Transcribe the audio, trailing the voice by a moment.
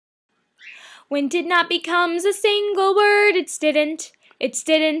When did not becomes a single word, it's didn't. It's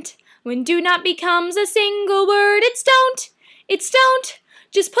didn't. When do not becomes a single word, it's don't. It's don't.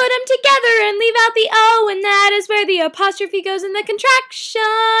 Just put them together and leave out the O, and that is where the apostrophe goes in the contraction.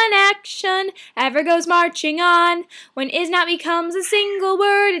 Action ever goes marching on. When is not becomes a single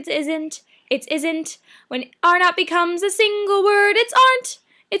word, it's isn't. It's isn't. When are not becomes a single word, it's aren't.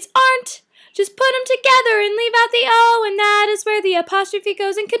 It's aren't. Just put them together and leave out the O, and that is where the apostrophe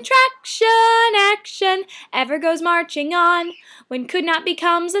goes in contraction. Action ever goes marching on. When could not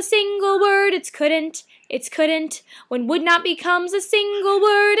becomes a single word, it's couldn't. It's couldn't. When would not becomes a single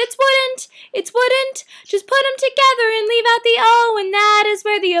word, it's wouldn't. It's wouldn't. Just put them together and leave out the O, and that is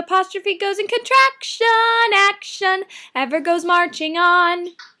where the apostrophe goes in contraction. Action ever goes marching on.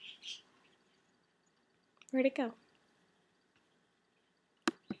 Where'd it go?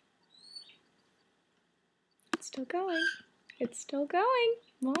 It's still going. It's still going.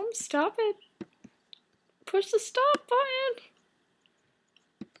 Mom, stop it. Push the stop button.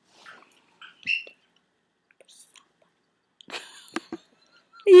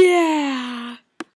 Yeah.